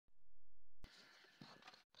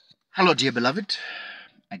Hello, dear beloved.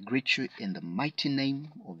 I greet you in the mighty name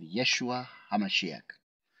of Yeshua HaMashiach.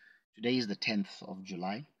 Today is the 10th of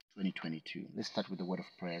July, 2022. Let's start with the word of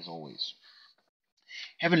prayer as always.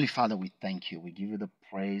 Heavenly Father, we thank you. We give you the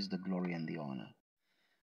praise, the glory, and the honor.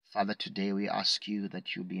 Father, today we ask you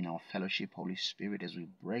that you be in our fellowship, Holy Spirit, as we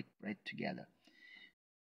break bread together.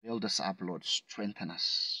 Build us up, Lord. Strengthen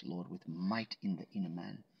us, Lord, with might in the inner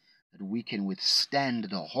man, that we can withstand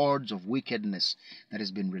the hordes of wickedness that has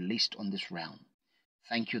been released on this realm.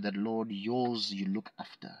 Thank you that, Lord, yours you look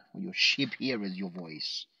after, for your sheep heareth your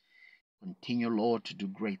voice. Continue, Lord, to do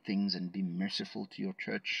great things and be merciful to your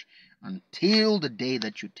church until the day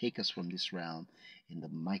that you take us from this realm. In the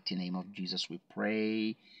mighty name of Jesus we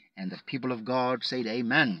pray. And the people of God said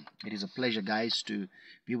amen. It is a pleasure, guys, to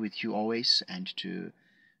be with you always and to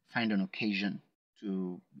find an occasion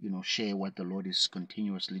to share what the Lord is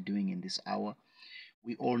continuously doing in this hour.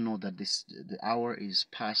 We all know that the hour is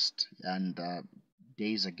past, and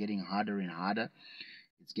days are getting harder and harder.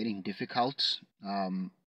 It's getting difficult.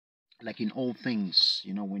 Like in all things,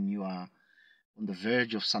 when you are on the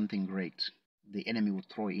verge of something great, the enemy will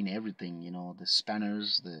throw in everything, the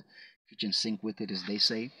spanners, the kitchen sink with it, as they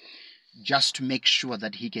say, just to make sure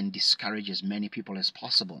that he can discourage as many people as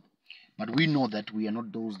possible. But we know that we are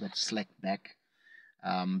not those that slack back,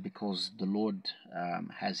 because the Lord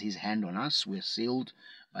has his hand on us. We're sealed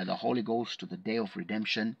by the Holy Ghost to the day of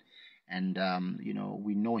redemption. And,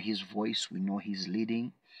 we know his voice, we know his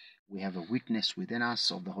leading. We have a witness within us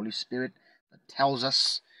of the Holy Spirit that tells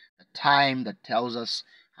us the time, that tells us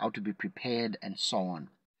how to be prepared, and so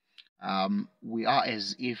on. We are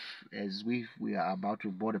as we are about to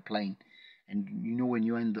board a plane, and when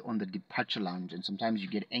you're on the departure lounge, and sometimes you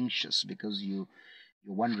get anxious because you're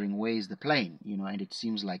wondering where is the plane, and it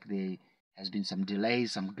seems like there has been some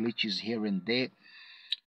delays, some glitches here and there.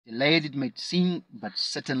 Delayed it may seem, but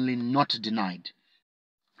certainly not denied.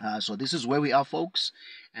 So this is where we are, folks.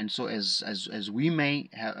 And so as we may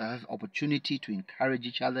have opportunity to encourage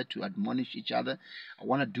each other, to admonish each other, I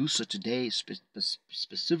want to do so today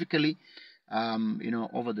specifically,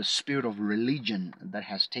 over the spirit of religion that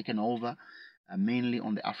has taken over, mainly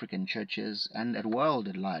on the African churches and at world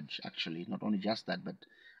at large. Actually, not only just that, but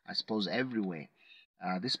I suppose everywhere.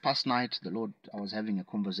 This past night, I was having a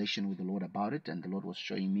conversation with the Lord about it, and the Lord was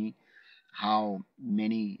showing me how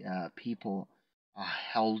many people are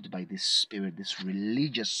held by this spirit, this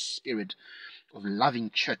religious spirit of loving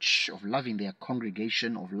church, of loving their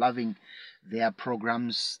congregation, of loving their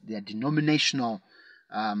programs, their denominational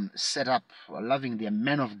setup, loving their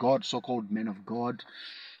men of God, so-called men of God,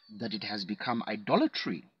 that it has become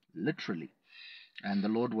idolatry, literally. And the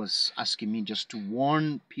Lord was asking me just to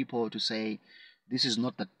warn people to say, this is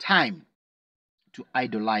not the time to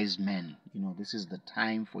idolize men. This is the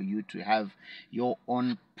time for you to have your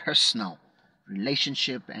own personal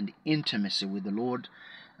relationship and intimacy with the Lord.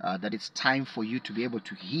 That it's time for you to be able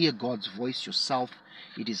to hear God's voice yourself.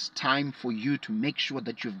 It is time for you to make sure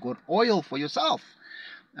that you've got oil for yourself.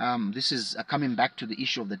 This is coming back to the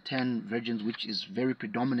issue of the 10 virgins, which is very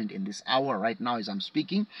predominant in this hour right now as I'm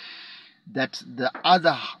speaking. That the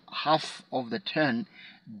other half of the 10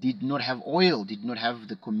 did not have oil, did not have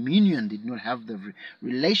the communion, did not have the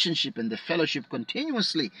relationship and the fellowship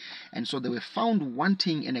continuously. And so they were found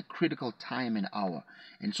wanting in a critical time and hour.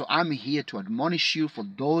 And so I'm here to admonish you, for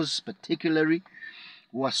those particularly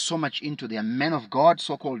who are so much into their men of God,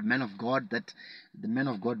 so-called men of God, that the men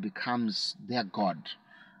of God becomes their God,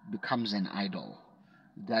 becomes an idol.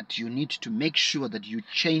 That you need to make sure that you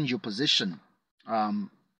change your position.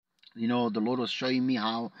 The Lord was showing me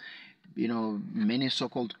how, many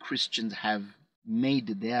so-called Christians have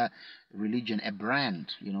made their religion a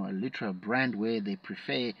brand, a literal brand, where they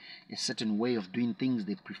prefer a certain way of doing things.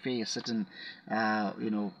 They prefer a certain,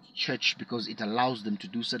 church because it allows them to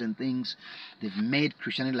do certain things. They've made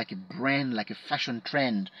Christianity like a brand, like a fashion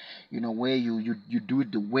trend, where you do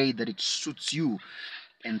it the way that it suits you,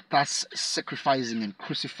 and thus sacrificing and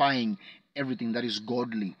crucifying everything that is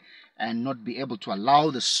godly, and not be able to allow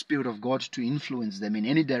the Spirit of God to influence them in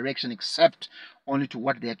any direction except only to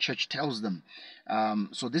what their church tells them.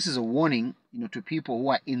 So this is a warning, to people who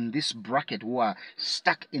are in this bracket, who are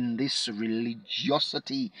stuck in this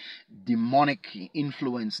religiosity, demonic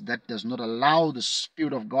influence that does not allow the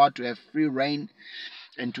Spirit of God to have free reign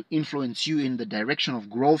and to influence you in the direction of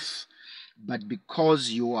growth. But because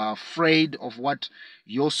you are afraid of what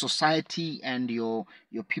your society and your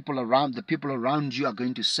the people around you are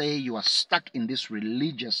going to say, you are stuck in this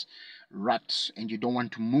religious rut and you don't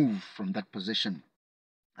want to move from that position.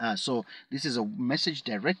 So this is a message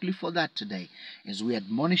directly for that today, as we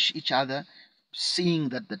admonish each other, seeing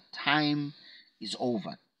that the time is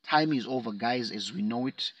over. time is over, guys, as we know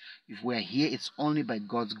it. If we're here, it's only by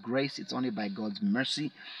God's grace, it's only by God's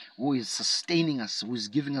mercy, who is sustaining us, who is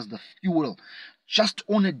giving us the fuel just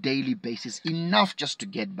on a daily basis, enough just to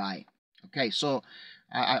get by. Okay, so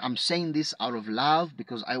I'm saying this out of love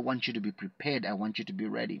because I want you to be prepared. I want you to be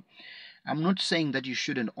ready. I'm not saying that you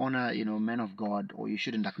shouldn't honor, men of God, or you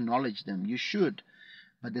shouldn't acknowledge them. You should.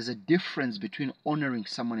 But there's a difference between honoring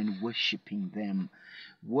someone and worshiping them.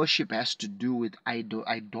 Worship has to do with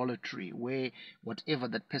idolatry, where whatever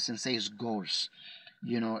that person says goes.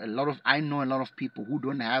 I know a lot of people who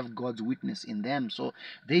don't have God's witness in them, so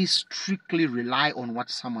they strictly rely on what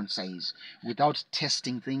someone says without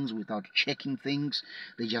testing things, without checking things.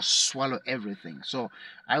 They just swallow everything. So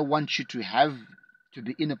I want you to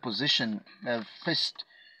be in a position. First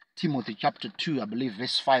Timothy chapter 2, I believe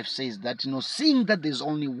verse 5 says that, seeing that there's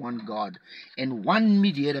only one God and one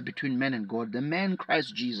mediator between man and God, the man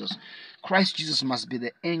Christ Jesus. Christ Jesus must be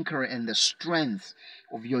the anchor and the strength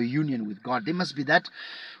of your union with God. There must be that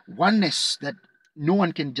oneness that no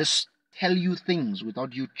one can just tell you things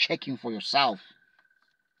without you checking for yourself.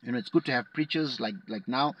 It's good to have preachers like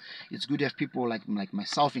now. It's good to have people like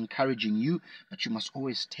myself encouraging you, but you must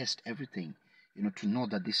always test everything. To know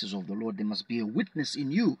that this is of the Lord. There must be a witness in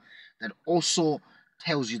you that also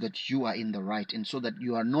tells you that you are in the right, and so that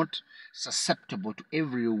you are not susceptible to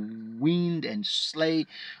every wind and sleigh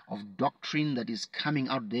of doctrine that is coming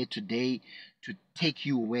out there today to take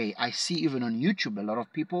you away. I see even on YouTube a lot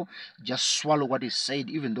of people just swallow what is said,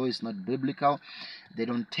 even though it's not biblical. They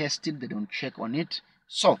don't test it, they don't check on it.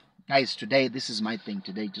 So, guys, today, this is my thing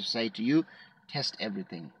today to say to you, test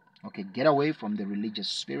everything. Okay, get away from the religious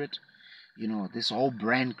spirit. This whole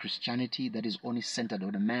brand Christianity that is only centered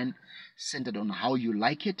on a man, centered on how you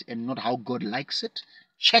like it and not how God likes it.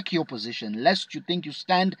 Check your position, lest you think you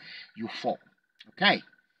stand, you fall. Okay,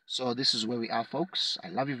 so this is where we are, folks. I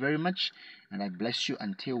love you very much, and I bless you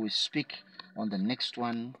until we speak on the next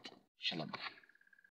one. Shalom.